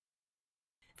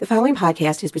The following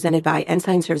podcast is presented by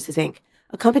Ensign Services, Inc.,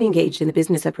 a company engaged in the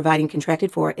business of providing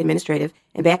contracted-for administrative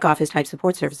and back-office type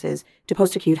support services to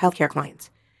post-acute healthcare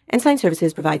clients. Ensign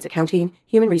Services provides accounting,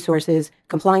 human resources,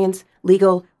 compliance,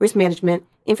 legal, risk management,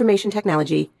 information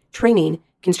technology, training,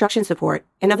 construction support,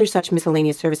 and other such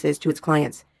miscellaneous services to its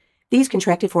clients. These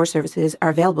contracted-for services are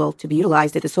available to be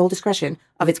utilized at the sole discretion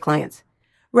of its clients.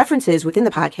 References within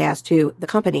the podcast to the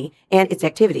company and its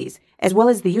activities, as well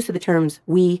as the use of the terms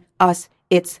we, us,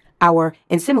 its, our,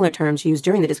 and similar terms used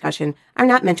during the discussion are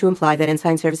not meant to imply that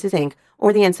Ensign Services, Inc.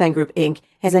 or the Ensign Group, Inc.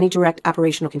 has any direct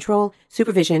operational control,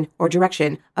 supervision, or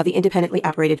direction of the independently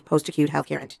operated post-acute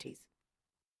healthcare entities.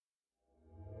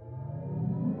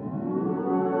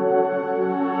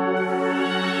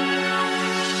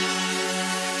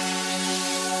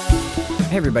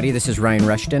 Hey everybody, this is Ryan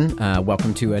Rushton.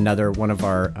 Welcome to another one of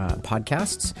our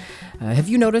podcasts. Have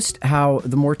you noticed how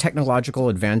the more technological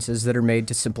advances that are made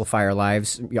to simplify our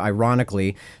lives,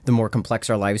 ironically, the more complex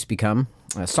our lives become?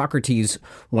 Socrates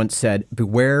once said,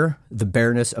 "Beware the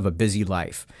bareness of a busy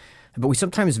life." But we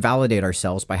sometimes validate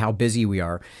ourselves by how busy we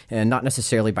are, and not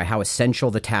necessarily by how essential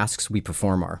the tasks we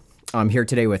perform are. I'm here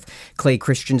today with Clay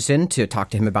Christensen to talk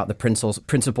to him about the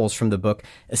principles from the book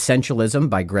Essentialism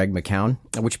by Greg McKeown,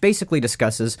 which basically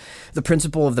discusses the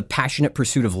principle of the passionate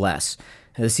pursuit of less.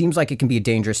 It seems like it can be a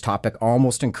dangerous topic,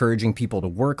 almost encouraging people to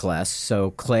work less.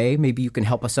 So, Clay, maybe you can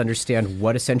help us understand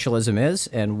what essentialism is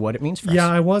and what it means for us. Yeah,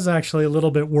 I was actually a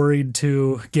little bit worried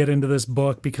to get into this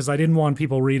book because I didn't want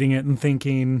people reading it and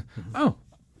thinking, oh,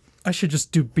 I should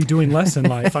just be doing less in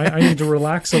life. I need to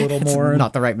relax a little more.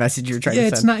 Not the right message you're trying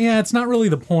to send. It's not really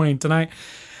the point. And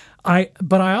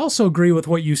but I also agree with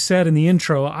what you said in the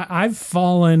intro. I've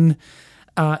fallen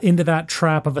into that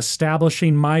trap of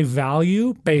establishing my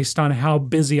value based on how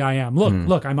busy I am.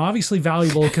 Look, I'm obviously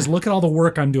valuable because look at all the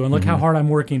work I'm doing. Look how hard I'm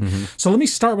working. So let me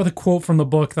start with a quote from the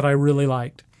book that I really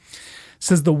liked. It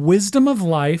says, "The wisdom of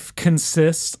life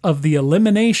consists of the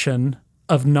elimination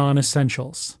of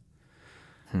non-essentials."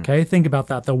 Okay, think about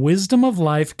that. The wisdom of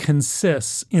life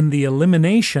consists in the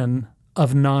elimination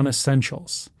of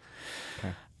non-essentials.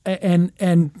 Okay.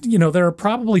 And you know, there are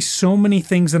probably so many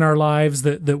things in our lives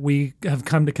that we have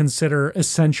come to consider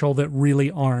essential that really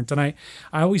aren't. And I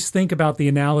always think about the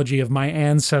analogy of my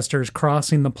ancestors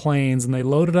crossing the plains, and they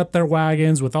loaded up their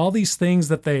wagons with all these things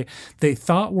that they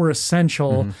thought were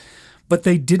essential, but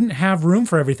they didn't have room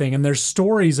for everything. And there's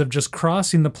stories of just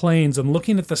crossing the plains and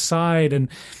looking at the side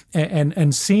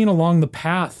and seeing along the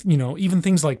path, you know, even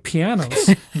things like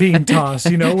pianos being tossed,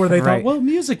 you know, where they thought, well,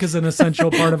 music is an essential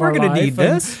part of our life. We're going to need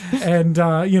this. And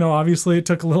you know, obviously it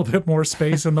took a little bit more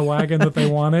space in the wagon that they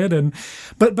wanted.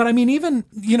 But I mean, even,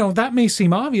 you know, that may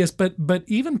seem obvious, but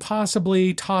even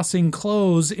possibly tossing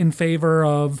clothes in favor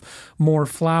of more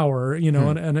flour, you know,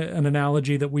 an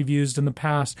analogy that we've used in the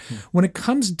past. When it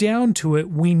comes down to it,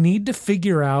 we need to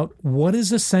figure out what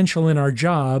is essential in our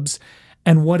jobs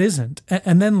and what isn't,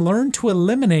 and then learn to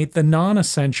eliminate the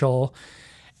non-essential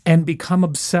and become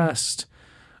obsessed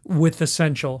with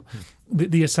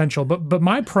the essential. But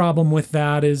my problem with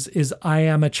that is I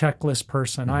am a checklist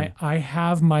person. I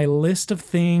have my list of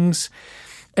things,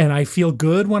 and I feel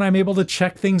good when I'm able to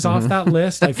check things off that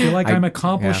list. I feel like I'm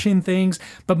accomplishing things.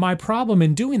 But my problem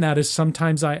in doing that is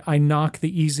sometimes I knock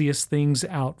the easiest things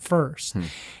out first.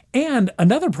 And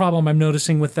another problem I'm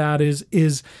noticing with that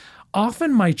is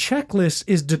often my checklist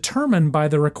is determined by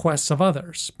the requests of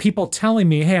others. People telling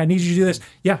me, hey, I need you to do this.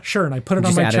 Yeah, sure. And I put it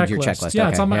on my checklist. Your checklist. Yeah,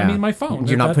 okay. it's on my phone.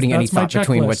 You're not putting any thought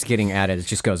between what's getting added. It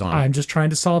just goes on. I'm just trying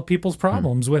to solve people's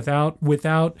problems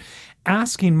without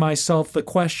asking myself the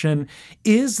question,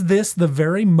 is this the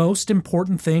very most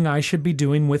important thing I should be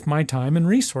doing with my time and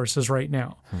resources right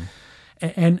now?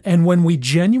 And when we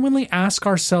genuinely ask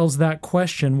ourselves that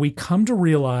question, we come to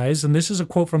realize, and this is a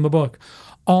quote from the book,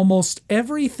 almost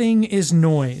everything is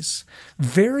noise.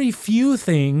 Very few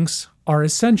things are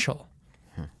essential.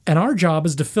 And our job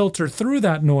is to filter through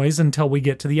that noise until we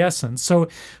get to the essence. So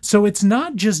it's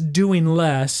not just doing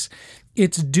less,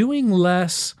 it's doing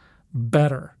less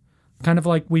better. Kind of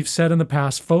like we've said in the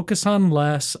past, focus on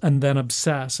less and then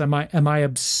obsess. Am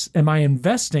I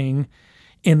investing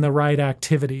in the right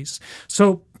activities?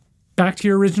 So back to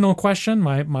your original question,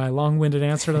 my long-winded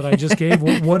answer that I just gave,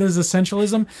 what is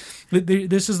essentialism?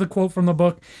 This is the quote from the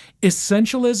book.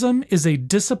 Essentialism is a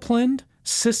disciplined,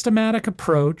 systematic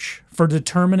approach for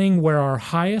determining where our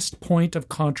highest point of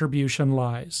contribution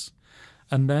lies.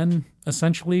 and then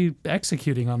essentially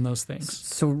executing on those things.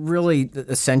 So really,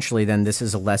 essentially, then this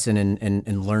is a lesson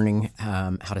in learning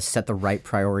how to set the right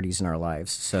priorities in our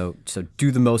lives. So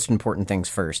do the most important things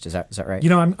first. Is that right?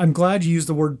 I'm glad you used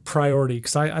the word priority,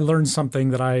 because I learned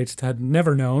something that I had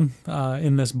never known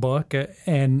in this book,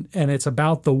 and it's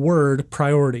about the word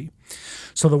priority.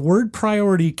 So the word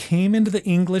priority came into the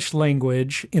English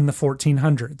language in the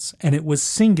 1400s, and it was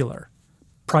singular.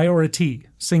 Priority,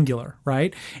 singular,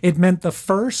 right? It meant the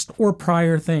first or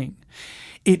prior thing.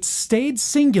 It stayed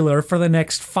singular for the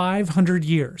next 500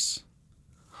 years.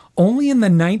 Only in the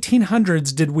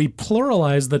 1900s did we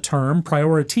pluralize the term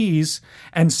priorities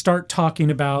and start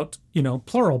talking about,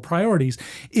 plural priorities.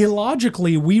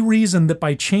 Illogically, we reasoned that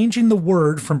by changing the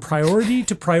word from priority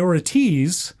to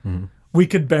priorities, we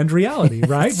could bend reality,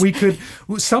 right?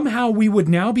 We would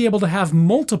now be able to have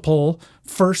multiple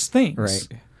first things.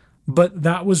 Right. But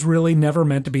that was really never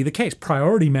meant to be the case.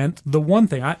 Priority meant the one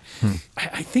thing. I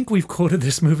think we've quoted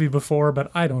this movie before,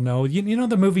 but I don't know. You know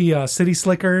the movie City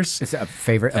Slickers? It's a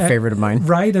favorite of mine.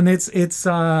 Right, and it's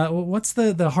what's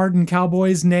the hardened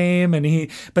cowboy's name? And he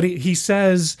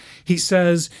says,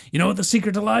 you know what the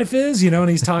secret to life is? And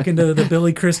he's talking to the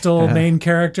Billy Crystal main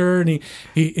character, and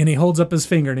he holds up his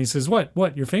finger and he says,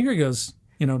 What, your finger? He goes,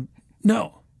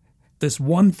 no, this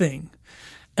one thing.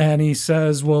 And he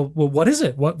says, well, what is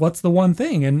it? What's the one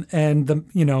thing? And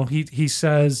he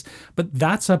says, but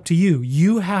that's up to you.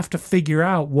 You have to figure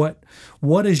out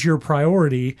what is your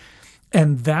priority,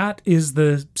 and that is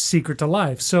the secret to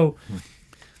life. So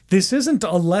this isn't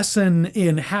a lesson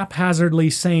in haphazardly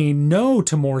saying no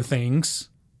to more things,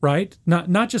 right?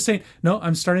 Not just saying, no,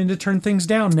 I'm starting to turn things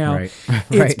down now. Right.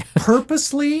 It's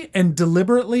purposely and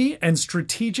deliberately and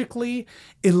strategically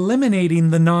eliminating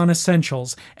the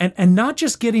non-essentials, and not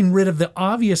just getting rid of the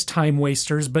obvious time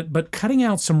wasters, but cutting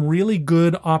out some really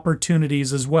good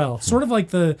opportunities as well. Sort of like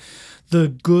the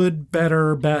good,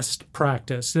 better, best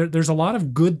practice. There's a lot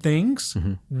of good things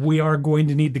we are going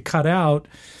to need to cut out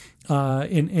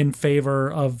in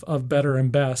favor of better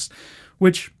and best,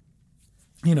 which,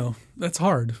 that's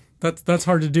hard. That's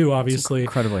hard to do, obviously. It's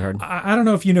incredibly hard. I don't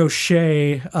know if you know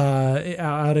Shay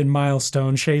out in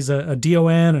Milestone. Shay's a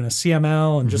DON and a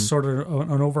CML and just sort of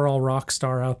an overall rock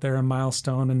star out there in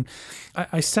Milestone. And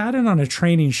I sat in on a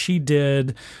training she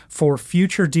did for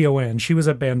future DON. She was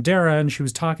at Bandera, and she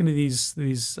was talking to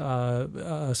these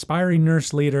aspiring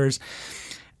nurse leaders.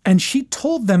 And she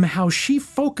told them how she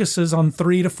focuses on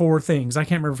 3 to 4 things. I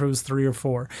can't remember if it was 3 or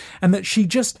 4. And that she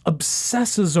just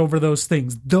obsesses over those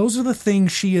things. Those are the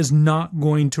things she is not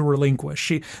going to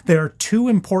relinquish. They are too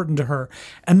important to her.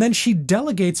 And then she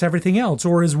delegates everything else,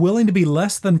 or is willing to be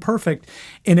less than perfect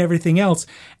in everything else.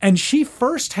 And she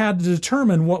first had to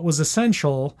determine what was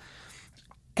essential,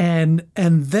 and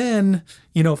then,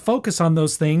 focus on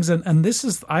those things. And this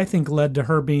is, I think, led to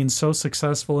her being so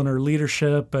successful in her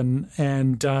leadership.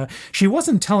 And she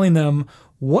wasn't telling them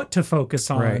what to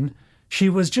focus on. Right. She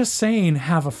was just saying,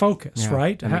 have a focus,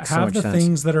 right? Have the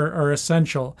things that are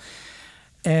essential.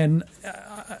 And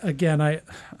again,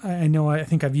 I know, I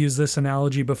think I've used this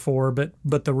analogy before,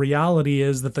 but the reality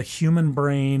is that the human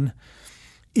brain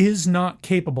is not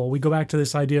capable. We go back to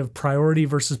this idea of priority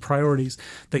versus priorities.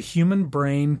 The human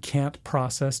brain can't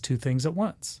process 2 things at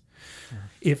once.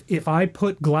 If I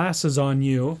put glasses on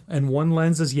you and one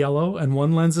lens is yellow and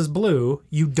one lens is blue,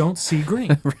 you don't see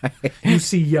green. Right. You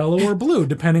see yellow or blue,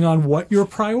 depending on what your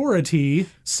priority,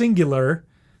 singular,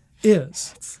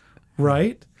 is.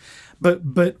 Right?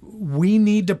 But we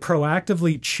need to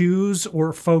proactively choose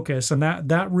or focus, and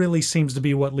that really seems to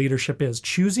be what leadership is.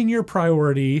 Choosing your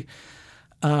priority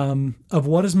of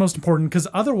what is most important, because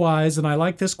otherwise, and I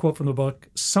like this quote from the book,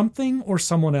 something or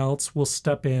someone else will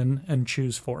step in and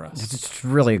choose for us. It's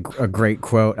really a great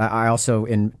quote. I also,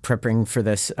 in prepping for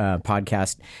this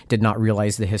podcast, did not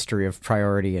realize the history of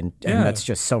priority, and that's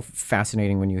just so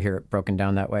fascinating when you hear it broken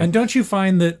down that way. And don't you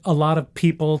find that a lot of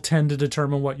people tend to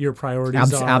determine what your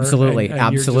priorities are? Absolutely, and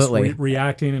absolutely. You're just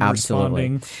reacting and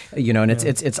responding. And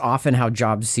it's often how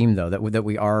jobs seem, though, that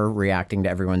we are reacting to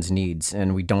everyone's needs,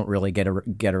 and we don't really get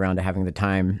around to having the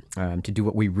time to do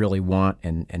what we really want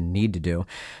and need to do.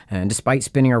 And despite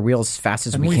spinning our wheels as fast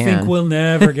as we can. And we think we'll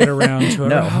never get around to it.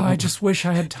 No. I just wish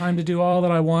I had time to do all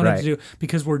that I wanted to do,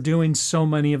 because we're doing so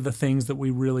many of the things that we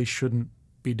really shouldn't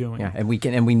be doing. Yeah, and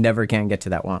we never can get to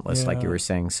that want list, like you were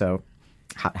saying. So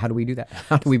how do we do that?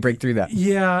 How do we break through that?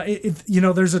 Yeah,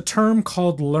 there's a term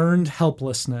called learned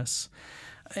helplessness.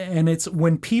 And it's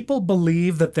when people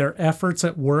believe that their efforts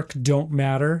at work don't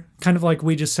matter, kind of like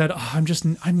we just said,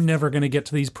 I'm never going to get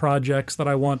to these projects that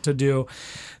I want to do.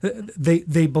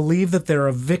 They believe that they're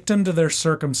a victim to their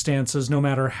circumstances, no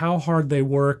matter how hard they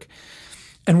work.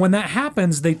 And when that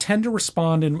happens, they tend to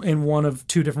respond in one of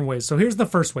two different ways. So here's the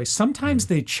first way. Sometimes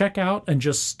they check out and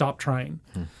just stop trying.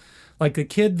 Like the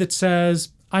kid that says,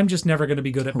 I'm just never going to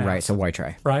be good at math. Right. So why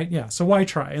try? Right. Yeah. So why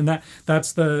try? And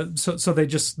that's so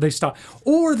they stop,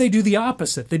 or they do the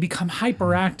opposite. They become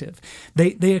hyperactive.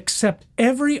 They accept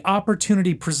every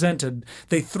opportunity presented.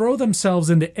 They throw themselves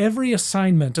into every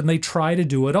assignment and they try to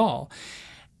do it all.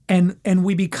 And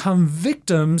we become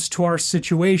victims to our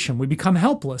situation. We become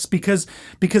helpless because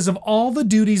of all the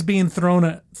duties being thrown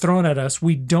at us.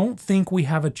 We don't think we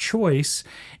have a choice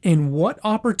in what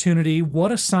opportunity,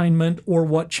 what assignment, or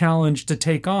what challenge to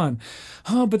take on.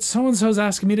 Oh, but so-and-so's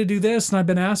asking me to do this, and I've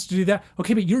been asked to do that.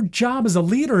 Okay, but your job as a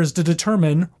leader is to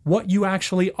determine what you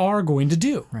actually are going to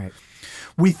do. Right.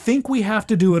 We think we have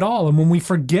to do it all, and when we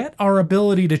forget our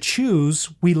ability to choose,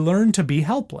 we learn to be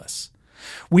helpless.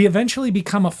 We eventually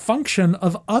become a function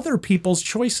of other people's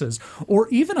choices, or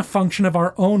even a function of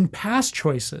our own past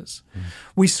choices.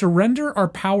 We surrender our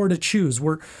power to choose.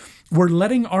 We're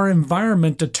letting our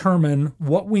environment determine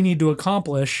what we need to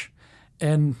accomplish,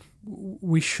 and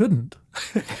we shouldn't,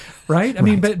 right? I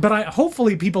mean, but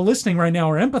hopefully people listening right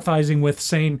now are empathizing with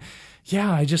saying,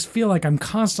 yeah, I just feel like I'm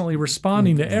constantly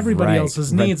responding to everybody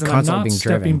else's needs, and I'm not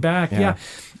stepping back. Yeah.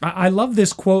 I love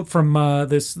this quote from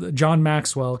this John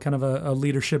Maxwell, kind of a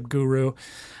leadership guru.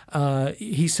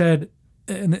 He said,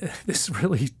 and this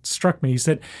really struck me, he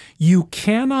said, you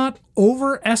cannot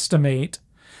overestimate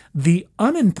the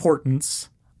unimportance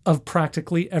of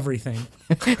practically everything.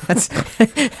 That's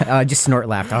just snort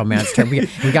laughed. Oh man, it's terrible.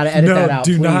 We got to edit that out,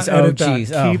 do please. Not edit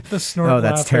that. Keep the snort laugh. Oh,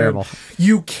 that's terrible.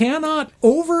 You cannot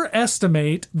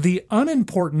overestimate the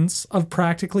unimportance of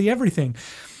practically everything.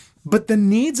 But the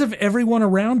needs of everyone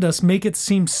around us make it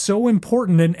seem so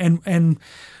important, and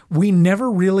we never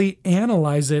really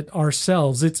analyze it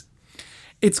ourselves.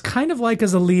 It's kind of like,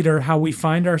 as a leader, how we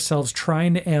find ourselves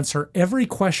trying to answer every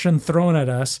question thrown at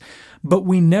us, but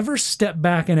we never step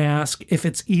back and ask if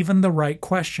it's even the right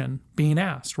question being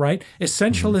asked, right?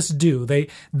 Essentialists do.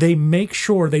 They make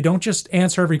sure they don't just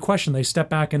answer every question. They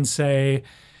step back and say,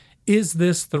 is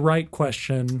this the right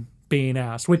question being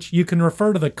asked? Which you can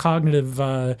refer to the cognitive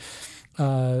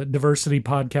diversity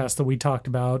podcast that we talked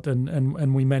about,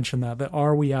 and we mentioned that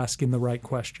are we asking the right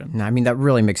question? I mean, that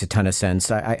really makes a ton of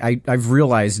sense. I've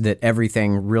realized that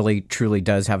everything really truly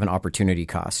does have an opportunity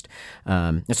cost.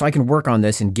 So I can work on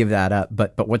this and give that up,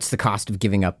 but what's the cost of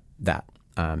giving up that?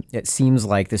 It seems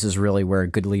like this is really where a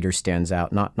good leader stands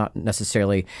out, not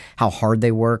necessarily how hard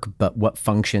they work, but what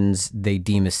functions they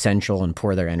deem essential and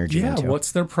pour their energy into. Yeah,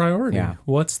 what's their priority? Yeah.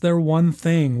 What's their one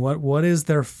thing? What is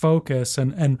their focus?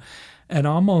 And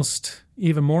almost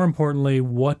even more importantly,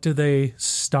 what do they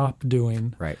stop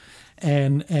doing? Right.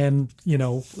 And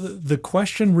the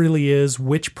question really is,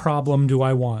 which problem do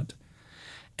I want?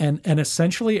 And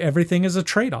essentially everything is a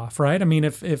trade-off, right? I mean,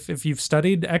 if you've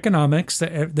studied economics,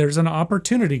 there's an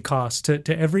opportunity cost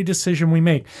to every decision we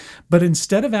make. But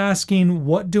instead of asking,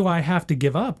 what do I have to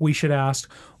give up? We should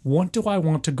ask, what do I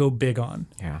want to go big on?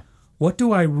 Yeah. What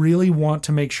do I really want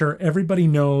to make sure everybody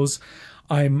knows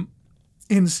I'm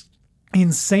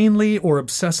insanely or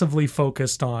obsessively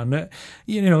focused on?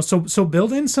 So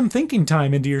build in some thinking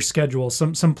time into your schedule,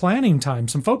 some planning time,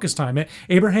 some focus time.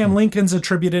 Abraham Lincoln's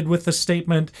attributed with the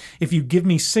statement, if you give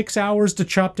me 6 hours to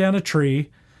chop down a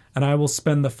tree, and I will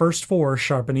spend the first 4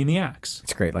 sharpening the axe.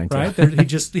 It's a great line, right?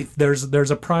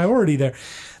 There's a priority there.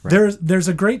 Right. There's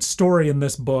a great story in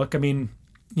this book. I mean,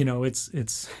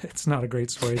 it's not a great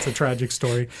story. It's a tragic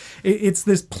story. It's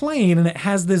this plane, and it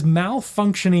has this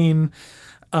malfunctioning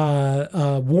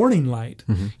warning light.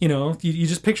 Mm-hmm. You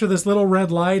just picture this little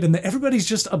red light, and everybody's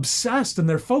just obsessed and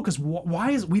they're focused.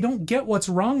 Why is we don't get what's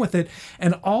wrong with it?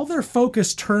 And all their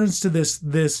focus turns to this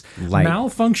light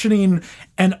malfunctioning,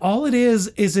 and all it is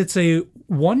it's a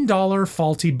 $1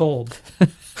 faulty bulb.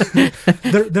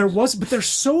 But they're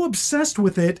so obsessed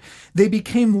with it, they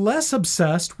became less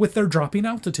obsessed with their dropping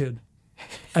altitude.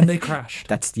 And they crashed.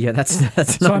 That's so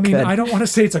not I mean, good. I don't want to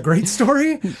say it's a great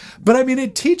story, but I mean,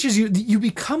 it teaches you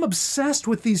become obsessed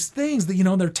with these things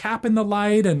that, they're tapping the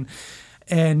light, and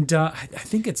I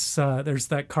think it's there's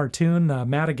that cartoon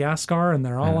Madagascar, and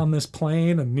they're all on this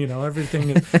plane, and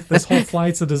everything. This whole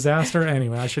flight's a disaster.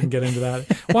 Anyway, I shouldn't get into that.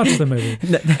 Watch the movie.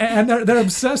 And they're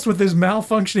obsessed with this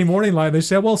malfunctioning warning light. They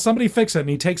say, "Well, somebody fix it," and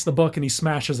he takes the book and he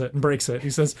smashes it and breaks it. He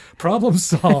says, "Problem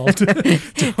solved."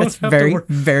 That's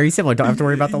very similar. Don't have to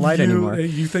worry about the light anymore.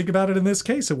 You think about it in this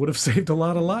case, it would have saved a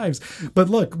lot of lives. But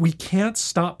look, we can't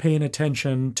stop paying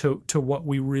attention to what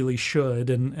we really should,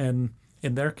 and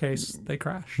in their case, they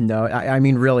crash. No, I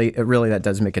mean, really, that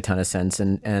does make a ton of sense.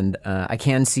 And I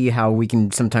can see how we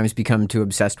can sometimes become too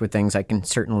obsessed with things. I can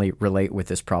certainly relate with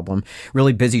this problem.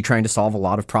 Really busy trying to solve a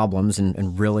lot of problems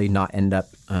and really not end up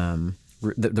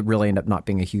really end up not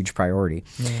being a huge priority.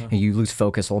 Yeah. And you lose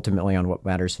focus ultimately on what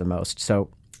matters the most. So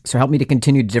help me to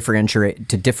continue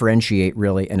to differentiate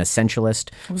really an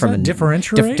essentialist from a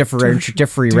differentiate.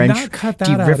 Do not cut that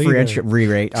out either.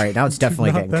 Re-rate. All right, now it's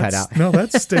definitely getting cut out. No,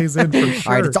 that stays in for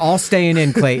sure. All right, it's all staying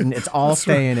in, Clayton. It's all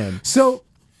staying in. So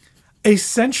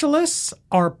essentialists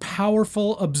are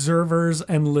powerful observers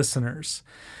and listeners.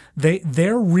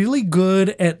 They're really good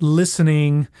at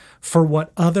listening for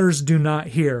what others do not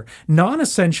hear.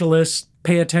 Non-essentialists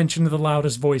pay attention to the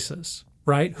loudest voices,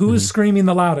 right? Who is screaming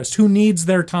the loudest? Who needs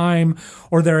their time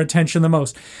or their attention the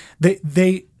most?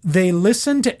 They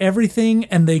listen to everything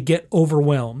and they get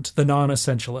overwhelmed, the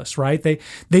non-essentialists, right?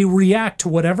 They react to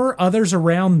whatever others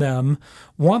around them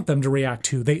want them to react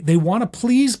to. They want to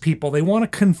please people. They want to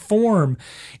conform.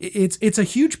 It's a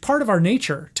huge part of our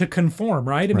nature to conform,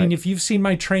 right? I mean, if you've seen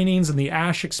my trainings in the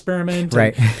Ash experiment,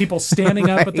 and people standing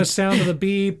up at the sound of the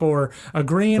beep or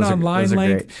agreeing on line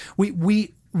length,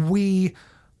 we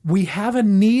have a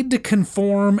need to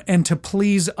conform and to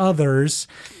please others.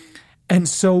 And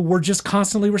so we're just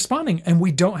constantly responding and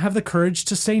we don't have the courage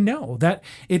to say no. That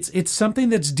it's something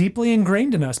that's deeply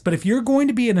ingrained in us. But if you're going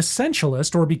to be an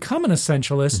essentialist or become an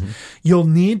essentialist, you'll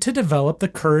need to develop the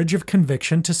courage of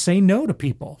conviction to say no to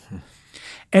people.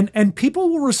 And people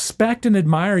will respect and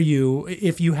admire you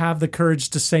if you have the courage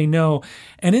to say no.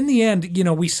 And in the end,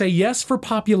 we say yes for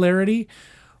popularity,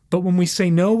 but when we say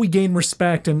no, we gain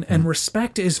respect, and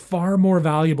respect is far more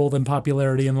valuable than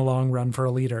popularity in the long run for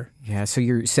a leader. Yeah, so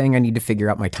you're saying I need to figure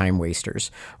out my time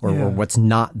wasters or what's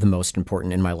not the most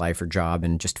important in my life or job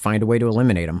and just find a way to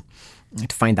eliminate them,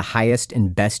 to find the highest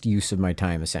and best use of my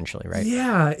time, essentially, right?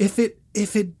 Yeah, if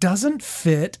it doesn't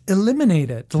fit,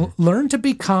 eliminate it. Learn to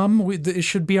become, it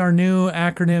should be our new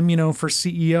acronym, for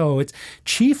CEO. It's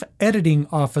Chief Editing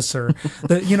Officer.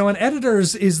 An editor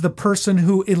is the person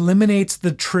who eliminates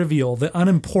the trivial, the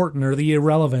unimportant, or the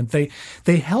irrelevant.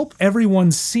 They help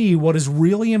everyone see what is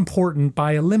really important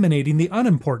by eliminating the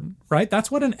unimportant, right?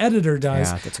 That's what an editor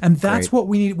does. Yeah, that's what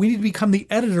we need. We need to become the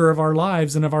editor of our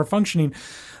lives and of our functioning.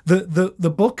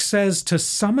 The book says to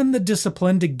summon the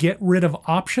discipline to get rid of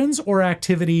options or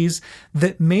activities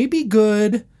that may be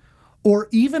good or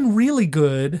even really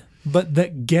good, but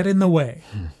that get in the way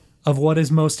of what is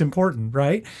most important,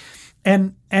 right?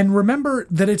 And remember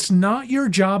that it's not your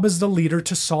job as the leader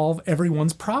to solve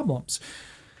everyone's problems.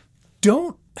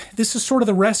 This is sort of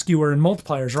the rescuer and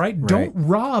multipliers, right? Don't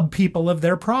rob people of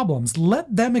their problems.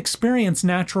 Let them experience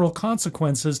natural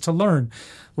consequences to learn.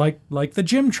 Like the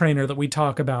gym trainer that we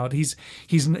talk about.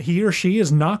 He or she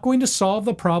is not going to solve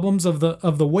the problems of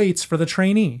the weights for the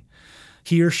trainee.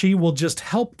 He or she will just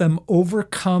help them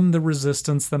overcome the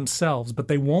resistance themselves, but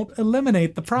they won't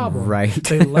eliminate the problem. Right.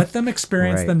 They let them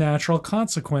experience the natural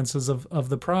consequences of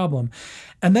the problem.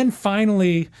 And then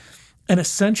finally, an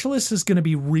essentialist is going to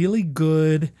be really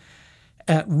good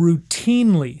at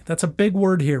routinely, that's a big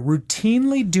word here,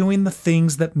 routinely doing the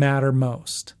things that matter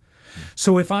most.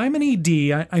 So if I'm an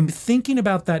ED, I'm thinking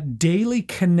about that daily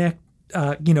connecting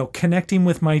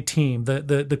with my team,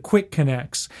 the quick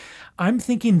connects. I'm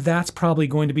thinking that's probably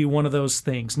going to be one of those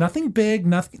things. Nothing big,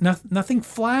 nothing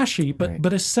flashy,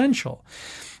 but essential.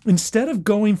 Instead of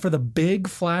going for the big,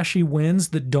 flashy wins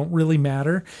that don't really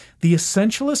matter, the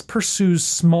essentialist pursues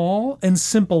small and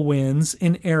simple wins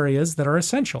in areas that are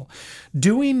essential.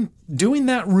 Doing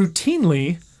that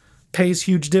routinely pays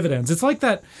huge dividends. It's like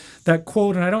that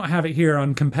quote, and I don't have it here,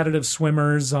 on competitive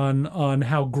swimmers, on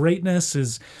how greatness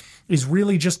is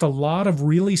really just a lot of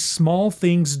really small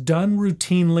things done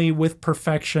routinely with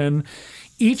perfection.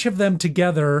 Each of them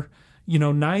together,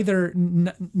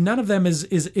 none of them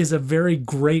is a very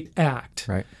great act.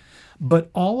 Right. But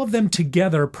all of them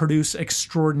together produce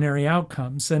extraordinary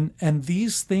outcomes. And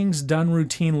these things done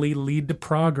routinely lead to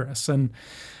progress. And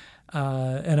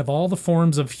of all the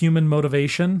forms of human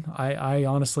motivation, I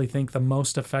honestly think the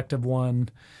most effective one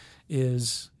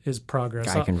is progress.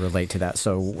 I can relate to that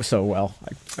so well.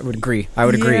 I would agree.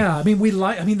 agree. Yeah, I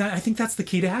mean, I think that's the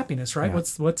key to happiness, right? Yeah.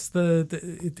 What's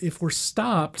the if we're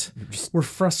stopped, we're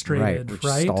frustrated, right?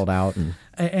 We're stalled out,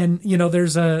 and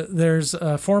there's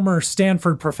a former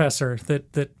Stanford professor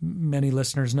that many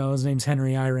listeners know. His name's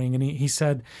Henry Eyring, and he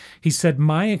said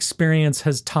my experience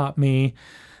has taught me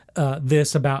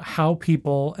this about how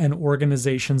people and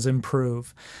organizations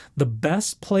improve. The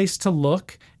best place to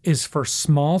look is for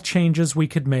small changes we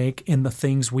could make in the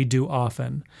things we do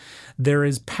often. There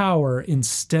is power in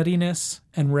steadiness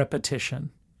and repetition.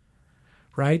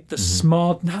 right? The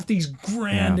small, not these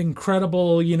grand,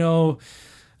 incredible,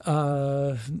 I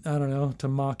don't know, to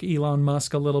mock Elon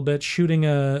Musk a little bit, shooting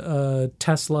a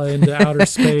Tesla into outer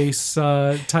space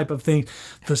type of thing.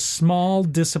 The small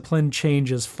discipline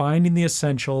changes, finding the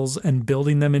essentials and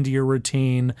building them into your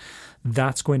routine,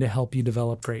 that's going to help you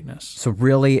develop greatness. So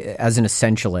really, as an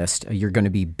essentialist, you're going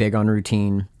to be big on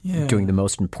routine, doing the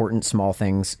most important small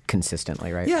things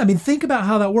consistently, right? Yeah, I mean, think about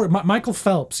how that worked. Michael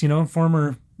Phelps,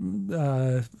 former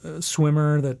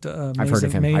swimmer that I've heard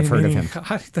of him. I've heard of him.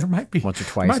 There might be once or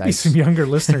twice. Might be some younger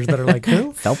listeners that are like,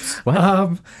 who? Phelps?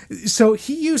 What? So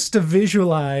he used to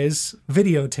visualize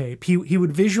videotape. He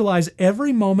would visualize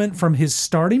every moment from his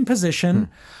starting position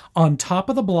on top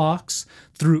of the blocks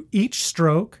through each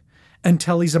stroke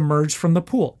until he's emerged from the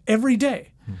pool every day.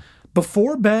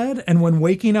 Before bed and when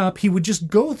waking up, he would just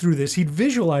go through this. He'd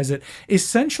visualize it.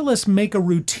 Essentialists make a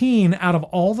routine out of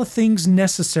all the things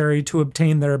necessary to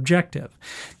obtain their objective.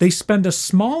 They spend a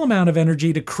small amount of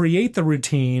energy to create the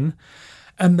routine,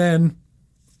 and then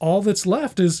all that's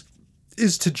left is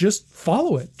to just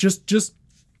follow it. Just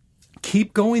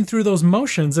keep going through those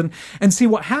motions and see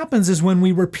what happens is when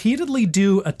we repeatedly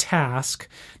do a task.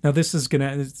 Now this is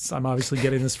I'm obviously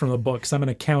getting this from the book because I'm an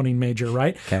accounting major,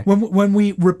 right? Okay. When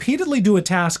we repeatedly do a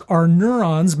task, our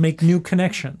neurons make new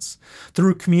connections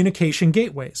through communication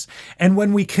gateways. And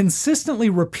when we consistently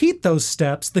repeat those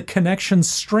steps, the connections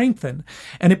strengthen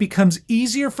and it becomes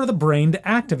easier for the brain to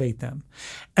activate them.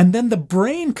 And then the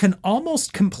brain can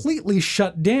almost completely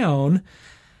shut down.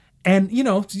 And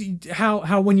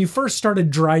how when you first started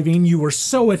driving, you were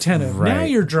so attentive. Right. Now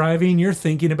you're driving, you're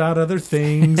thinking about other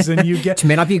things, and you get. Which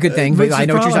may not be a good thing, but I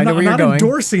know where you're going. I'm not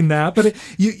endorsing that, but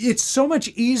it's so much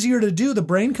easier to do. The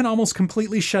brain can almost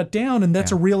completely shut down, and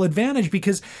that's a real advantage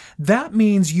because that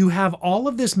means you have all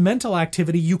of this mental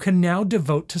activity you can now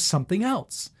devote to something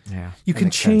else. Yeah, you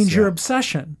can change your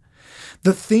obsession.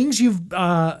 The things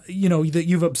that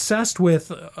you've obsessed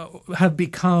with have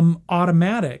become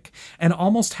automatic and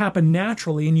almost happen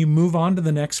naturally, and you move on to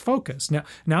the next focus. Now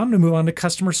I'm going to move on to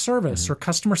customer service or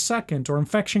customer second or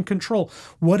infection control.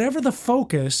 Whatever the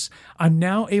focus, I'm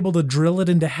now able to drill it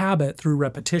into habit through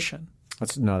repetition.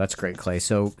 That's great, Clay.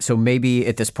 So maybe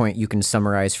at this point you can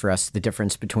summarize for us the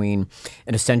difference between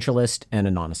an essentialist and a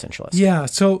non-essentialist. Yeah.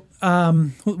 So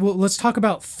let's talk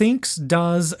about thinks,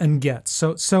 does, and gets.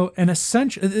 So a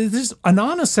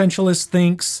non-essentialist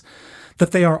thinks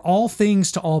that they are all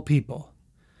things to all people.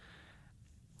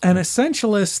 An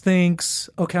essentialist thinks,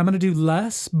 okay, I'm going to do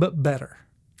less but better.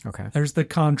 Okay. There's the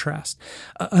contrast.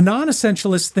 A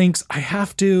non-essentialist thinks I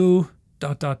have to ...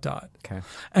 Okay.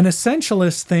 An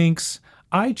essentialist thinks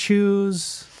I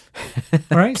choose.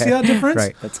 Right? Okay. See that difference?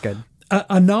 Right. That's good.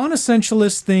 A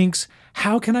non-essentialist thinks,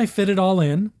 how can I fit it all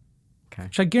in? Okay.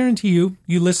 Which I guarantee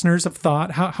you listeners have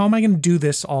thought, how am I going to do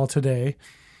this all today?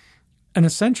 An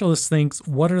essentialist thinks,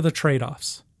 what are the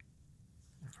trade-offs?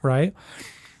 Right?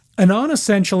 A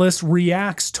non-essentialist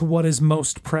reacts to what is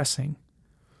most pressing.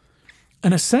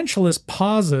 An essentialist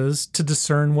pauses to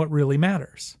discern what really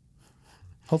matters.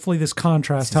 Hopefully this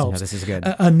contrast helps. This is good.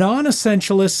 A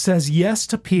non-essentialist says yes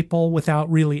to people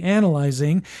without really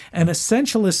analyzing. An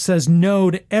essentialist says no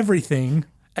to everything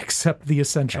except the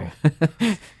essential.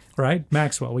 Okay. Right?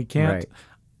 Maxwell, we can't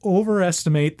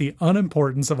overestimate the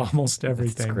unimportance of almost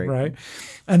everything, right?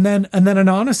 And then a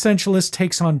non-essentialist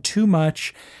takes on too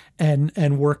much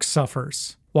and work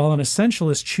suffers, while an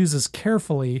essentialist chooses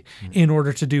carefully in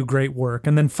order to do great work.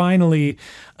 And then finally,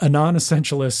 a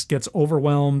non-essentialist gets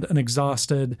overwhelmed and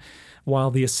exhausted,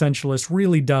 while the essentialist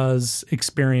really does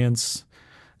experience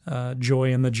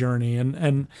joy in the journey.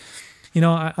 And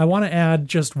I want to add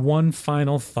just one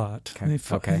final thought.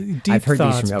 Okay. Deep I've heard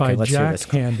Thoughts these from, by Jack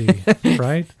Handey,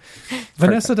 right?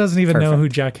 Vanessa doesn't even know who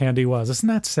Jack Handey was. Isn't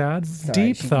that sad?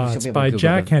 Deep Thoughts by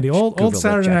Jack Handey, old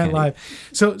Saturday Night Live.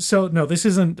 So no, this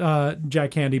isn't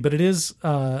Jack Handey, but it is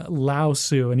Lao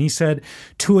Tzu. And he said,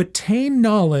 to attain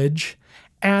knowledge,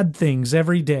 add things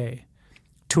every day.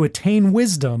 To attain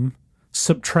wisdom,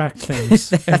 subtract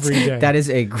things every day. That is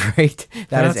a great.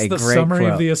 That's a the great summary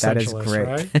quote. of the That is essentialist, great.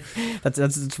 right?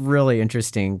 That's really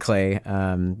interesting, Clay.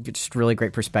 Just really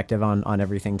great perspective on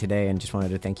everything today, and just wanted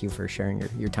to thank you for sharing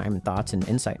your time and thoughts and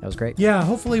insight. That was great. Yeah,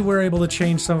 hopefully we're able to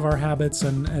change some of our habits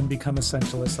and become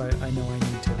essentialists. I know I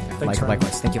need to. Thanks, Ryan.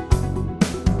 Likewise. Thank you.